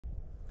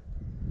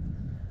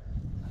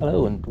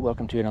Hello and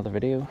welcome to another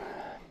video.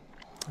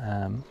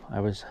 I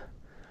was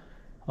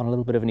on a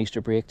little bit of an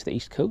Easter break to the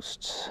East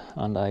Coast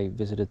and I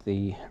visited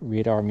the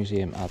Radar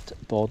Museum at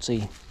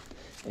Bawdsey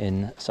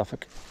in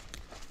Suffolk.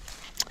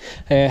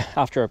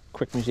 After a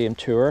quick museum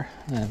tour,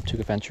 took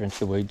a venture into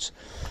the woods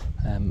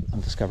and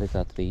discovered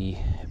that the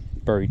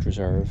buried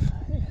reserve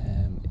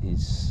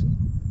is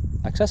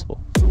accessible.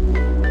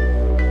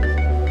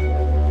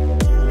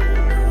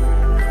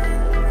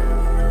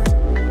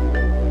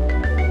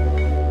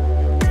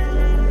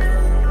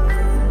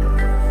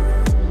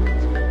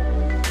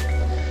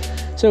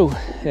 So,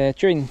 at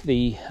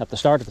the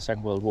start of the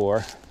Second World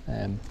War,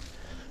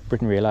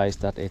 Britain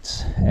realised that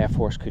its Air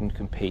Force couldn't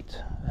compete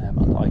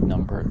and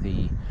outnumber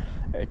the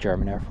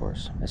German Air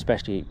Force,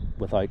 especially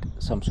without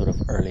some sort of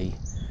early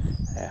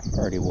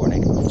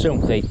warning. So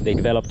they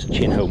developed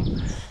Chain Home,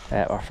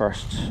 our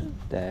first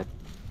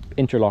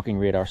interlocking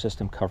radar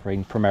system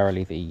covering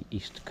primarily the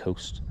East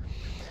Coast.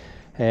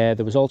 There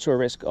was also a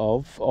risk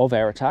of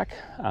air attack,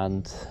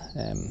 and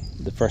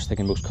the first thing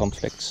in most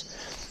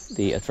conflicts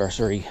the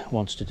adversary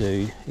wants to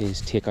do is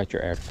take out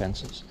your air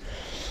defences.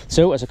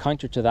 So as a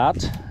counter to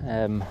that,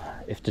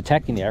 if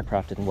detecting the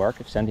aircraft didn't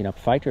work, if sending up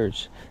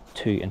fighters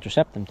to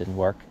intercept them didn't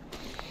work,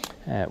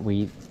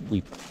 we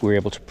were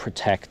able to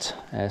protect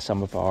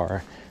some of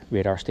our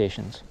radar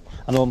stations.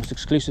 And almost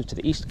exclusive to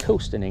the East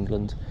Coast in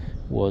England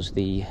was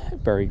the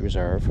buried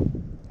reserve.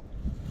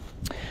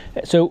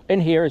 So in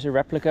here is a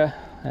replica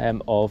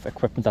of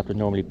equipment that would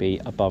normally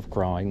be above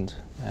ground.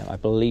 I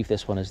believe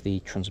this one is the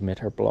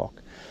transmitter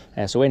block.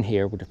 So in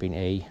here would have been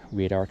a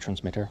radar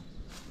transmitter.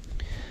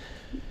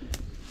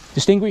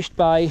 Distinguished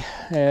by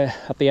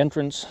at the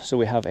entrance, so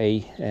we have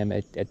a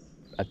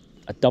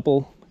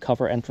double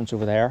cover entrance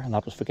over there, and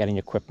that was for getting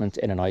equipment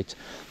in and out.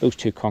 Those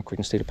two concrete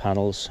and steel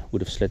panels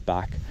would have slid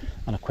back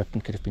and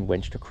equipment could have been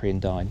winched or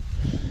craned down.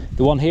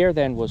 The one here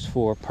then was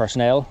for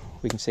personnel.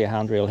 We can see a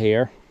handrail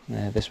here.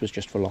 This was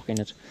just for locking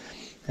it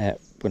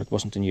when it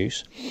wasn't in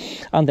use.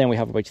 And then we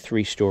have about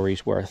 3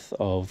 stories worth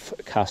of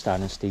cast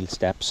iron and steel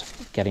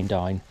steps getting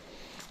down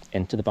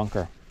into the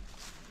bunker.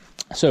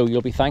 So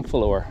you'll be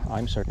thankful, or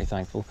I'm certainly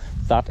thankful,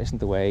 that isn't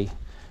the way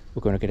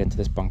we're going to get into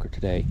this bunker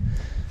today.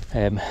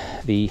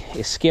 The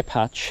escape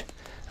hatch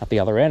at the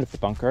other end of the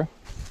bunker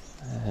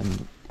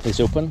is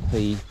open.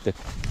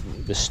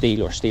 The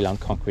steel or steel and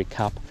concrete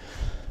cap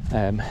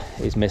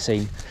is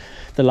missing.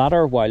 The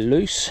ladder, while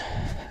loose,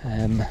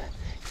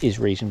 is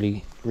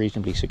reasonably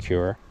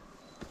secure.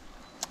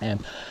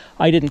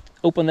 I didn't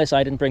open this.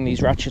 I didn't bring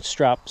these ratchet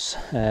straps.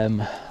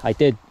 I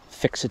did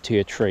fix it to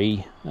a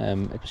tree.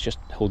 It was just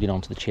holding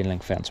on to the chain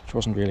link fence, which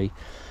wasn't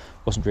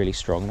really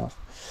strong enough.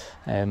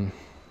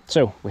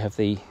 So we have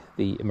the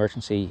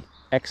emergency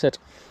exit,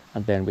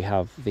 and then we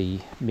have the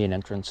main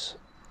entrance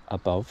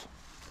above.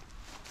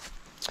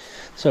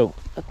 So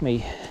let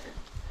me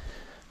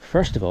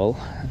first of all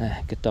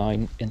get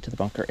down into the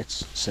bunker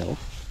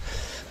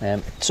itself.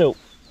 So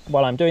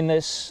while I'm doing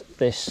this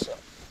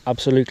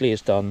absolutely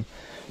is done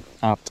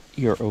at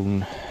your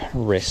own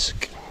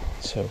risk.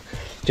 So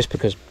just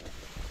because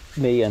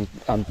me and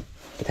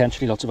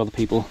potentially lots of other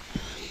people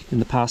in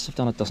the past have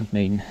done it doesn't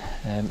mean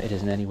it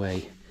is in any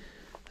way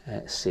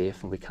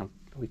safe, and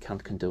we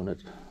can't condone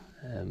it.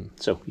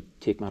 So you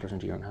take matters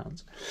into your own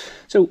hands.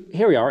 So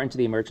here we are into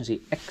the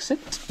emergency exit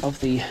of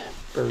the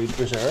buried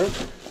reserve.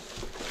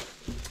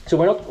 So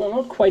we're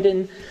not quite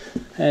in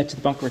to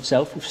the bunker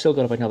itself. We've still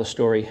got about another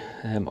story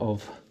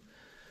of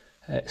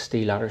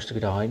steel ladders to go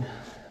down,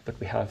 but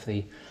we have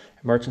the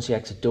emergency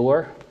exit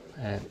door,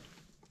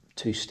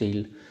 2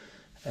 steel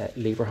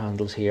lever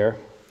handles here,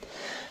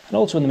 and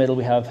also in the middle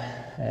we have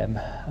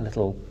a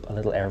little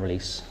air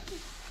release.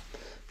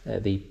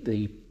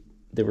 The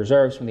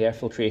reserves, when the air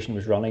filtration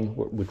was running,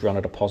 would run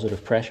at a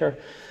positive pressure.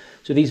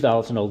 So these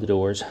valves on all the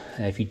doors,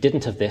 if you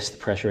didn't have this, the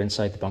pressure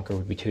inside the bunker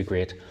would be too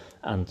great,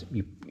 and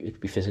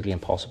it'd be physically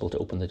impossible to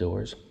open the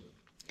doors.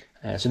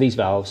 So these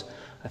valves,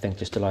 I think,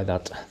 just allow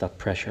that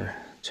pressure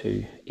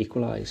to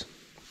equalise.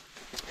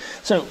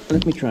 So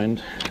let me try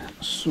and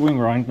swing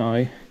around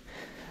now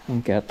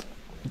and get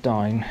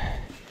down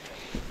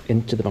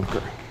into the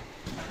bunker.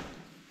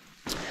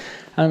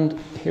 And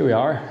here we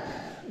are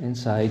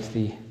inside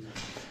the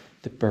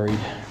buried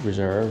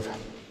reserve.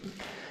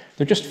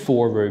 There are just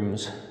 4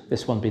 rooms,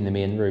 this one being the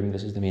main room.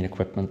 This is the main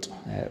equipment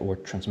or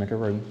transmitter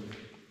room.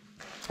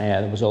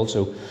 There was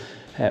also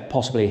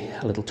possibly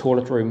a little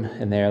toilet room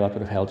in there that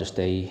would have held just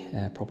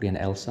probably an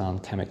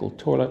Elsan chemical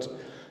toilet.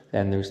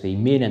 Then there's the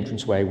main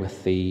entranceway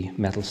with the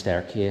metal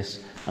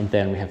staircase, and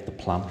then we have the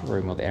plant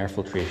room or the air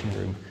filtration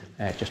room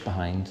just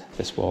behind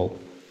this wall.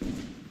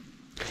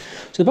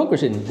 So the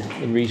bunker's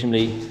in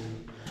reasonably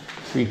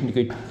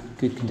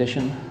good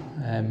condition,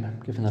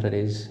 given that it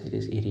is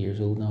 80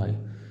 years old now,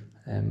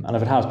 and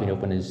if it has been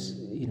open,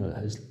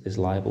 is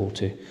liable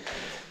to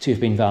have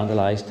been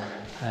vandalised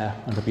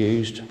and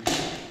abused.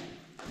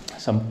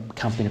 Some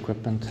camping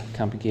equipment,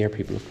 camping gear,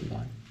 people have come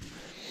down.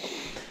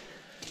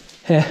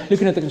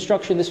 Looking at the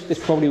construction, this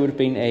probably would have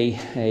been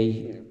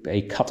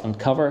a cut and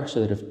cover, so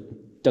they'd have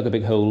dug a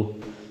big hole,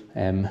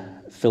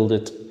 filled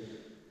it,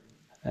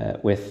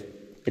 with,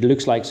 it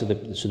looks like, so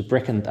the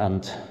brick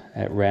and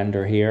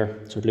render here,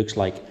 so it looks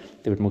like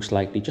they would most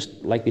likely,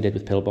 just like they did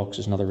with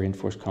pillboxes and other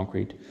reinforced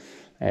concrete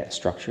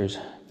structures,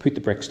 put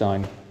the bricks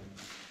down,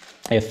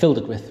 filled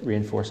it with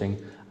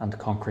reinforcing and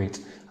concrete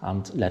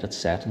and let it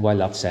set. And while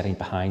that's setting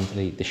behind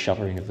the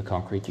shuttering of the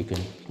concrete, you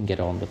can get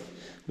on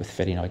with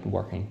fitting out and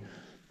working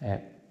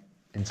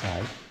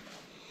inside.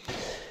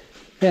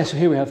 Yeah, so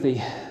here we have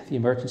the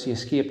emergency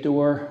escape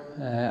door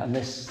and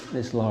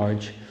this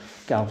large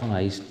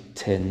galvanized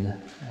tin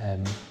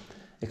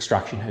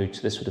extraction hood.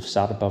 So this would have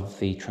sat above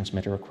the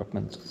transmitter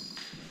equipment.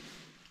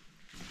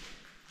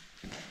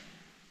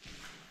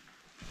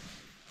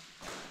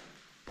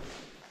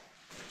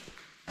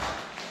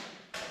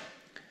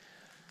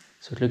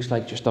 So it looks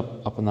like just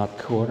up in that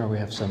corner we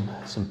have some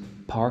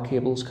power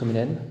cables coming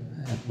in.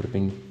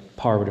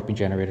 Power would have been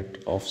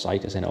generated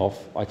off-site, as in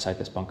outside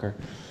this bunker,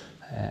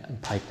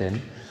 and piped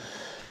in.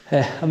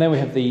 And then we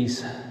have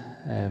these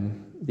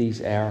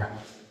air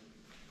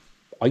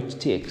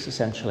outtakes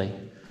essentially.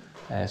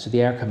 So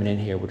the air coming in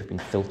here would have been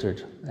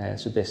filtered.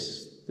 So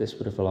this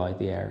would have allowed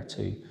the air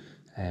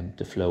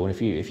to flow. And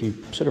if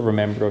you sort of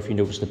remember, or if you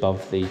noticed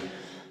above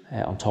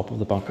on top of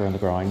the bunker on the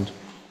ground,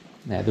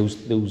 those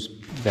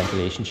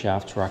ventilation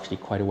shafts were actually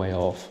quite a way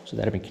off, so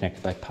they'd have been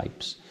connected by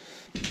pipes.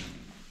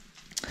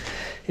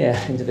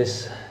 Yeah, into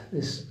this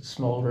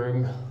small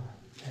room.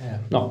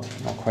 Not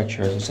quite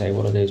sure, as I say,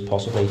 what it is.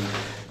 Possibly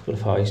would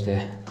have housed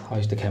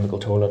a chemical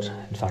toilet.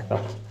 In fact,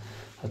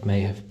 that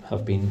may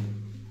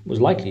was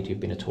likely to have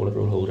been a toilet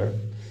roll holder,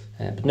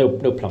 but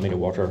no plumbing or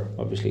water,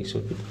 obviously. So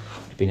it would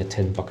have been a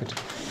tin bucket.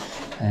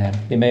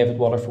 They may have had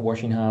water for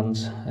washing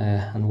hands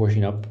and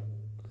washing up.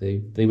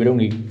 They would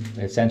only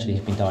essentially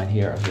have been down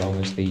here as long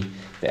as the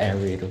air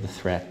raid of the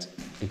threat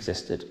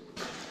existed,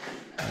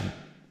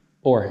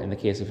 or in the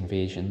case of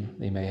invasion,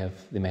 they may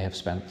have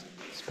spent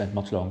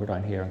much longer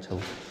down here until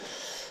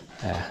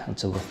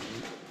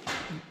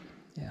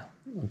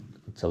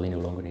they no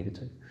longer needed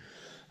to.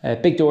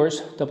 Big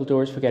doors, double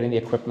doors for getting the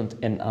equipment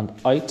in and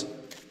out.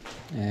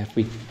 If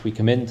we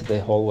come into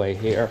the hallway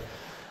here,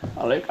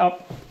 I'll look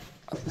up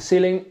at the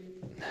ceiling.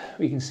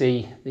 We can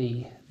see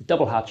the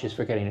double hatches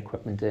for getting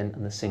equipment in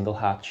and the single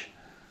hatch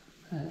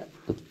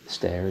with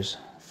stairs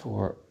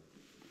for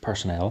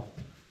personnel.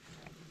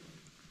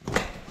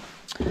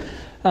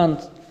 And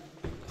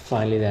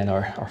finally then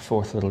our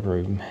fourth little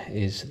room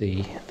is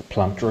the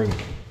plant room.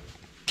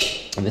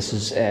 And this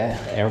is air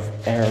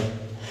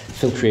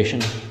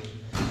filtration,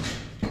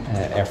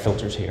 air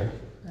filters here.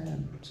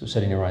 So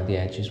sitting around the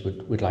edges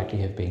would likely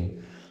have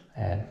been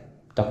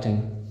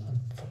ducting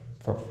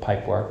for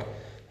pipe work.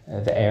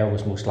 The air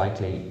was most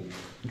likely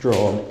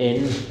drawn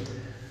in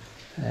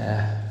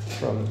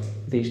from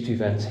these two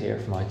vents here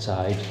from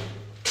outside,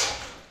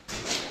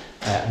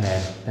 and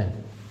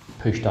then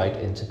pushed out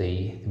into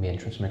the main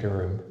transmitter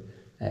room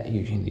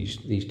using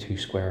these two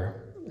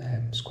square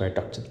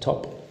ducts at the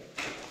top.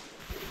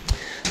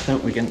 So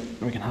we can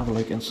have a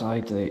look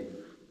inside. The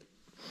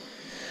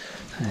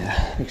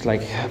looks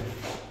like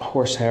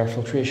horsehair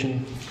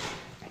filtration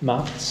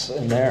mats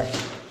in there.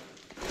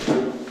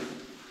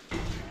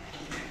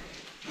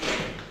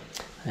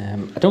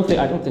 I don't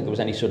think there was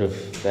any sort of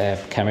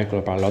chemical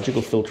or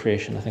biological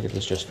filtration. I think it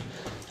was just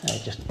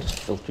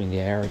filtering the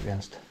air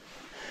against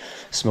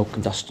smoke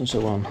and dust and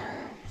so on.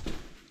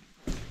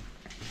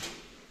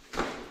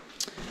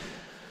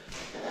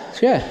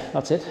 So yeah,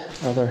 that's it.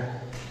 Rather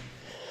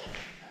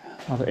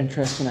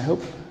interesting, I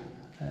hope.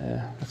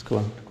 Let's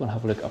go and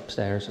have a look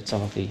upstairs at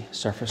some of the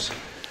surface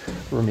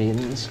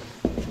remains.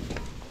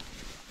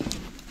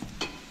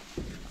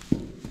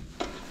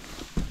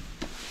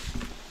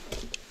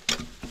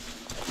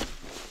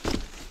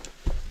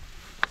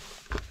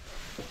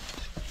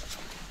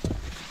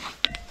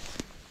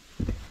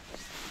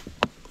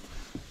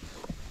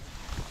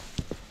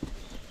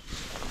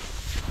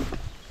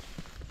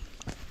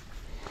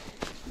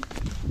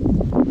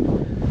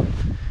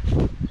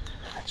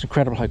 It's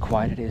incredible how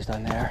quiet it is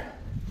down there.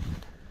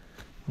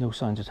 No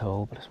sounds at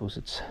all, but I suppose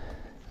it's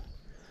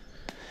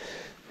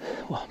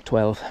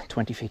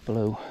 12-20 feet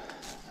below.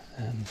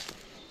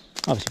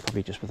 Obviously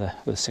probably just with a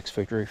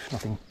 6-foot roof,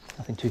 nothing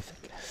too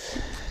thick.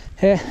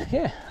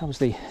 Yeah, that was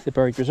the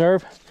buried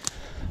reserve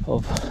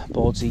of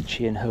Bawdsey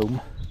Chain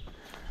Home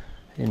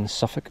in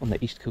Suffolk on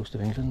the east coast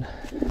of England.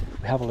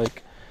 If we have a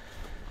look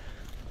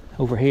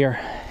over here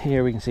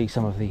we can see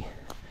some of the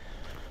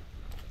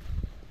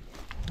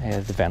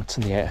vents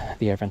and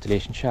the air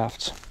ventilation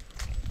shafts.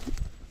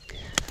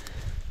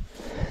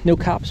 No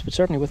caps, but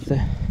certainly with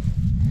the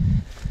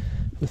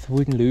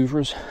wooden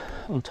louvers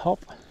on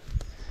top.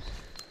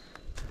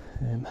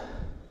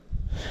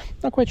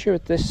 Not quite sure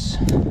what this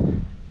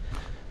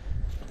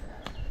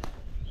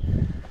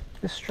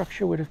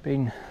structure would have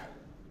been.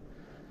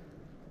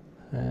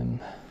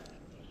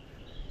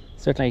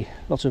 Certainly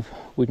lots of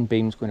wooden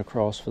beams going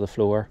across for the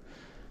floor,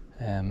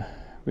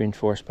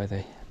 reinforced by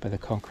the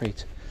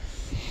concrete.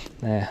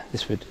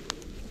 This would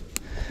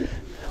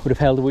have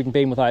held a wooden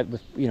beam with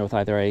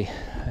either a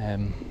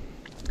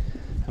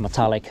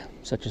metallic,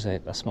 such as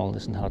a small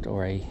nissan hut,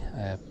 or a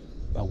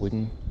a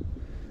wooden,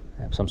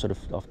 some sort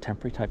of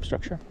temporary type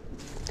structure.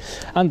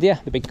 And yeah,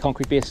 the big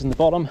concrete bases in the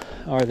bottom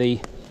are the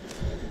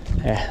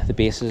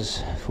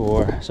bases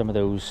for some of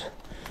those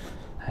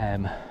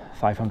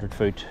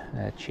 500-foot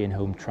chain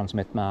home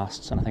transmit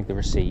masts, and I think the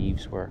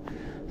receives were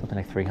something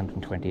like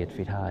 328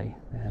 feet high.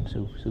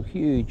 So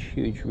huge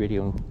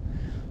radio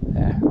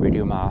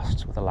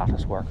masts with a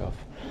lattice work of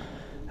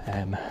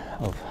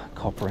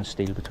copper and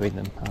steel between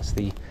them as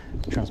the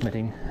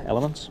transmitting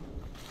elements.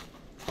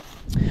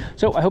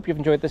 So I hope you've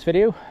enjoyed this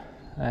video.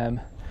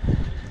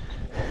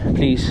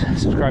 Please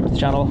subscribe to the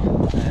channel,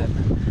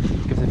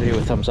 give the video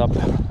a thumbs up.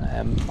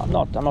 I'm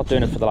not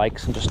doing it for the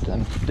likes, I'm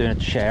doing it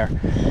to share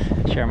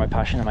my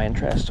passion and my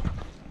interest.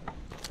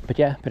 But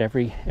yeah,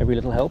 every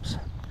little helps.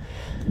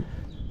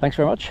 Thanks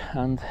very much,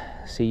 and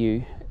see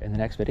you in the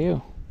next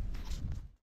video.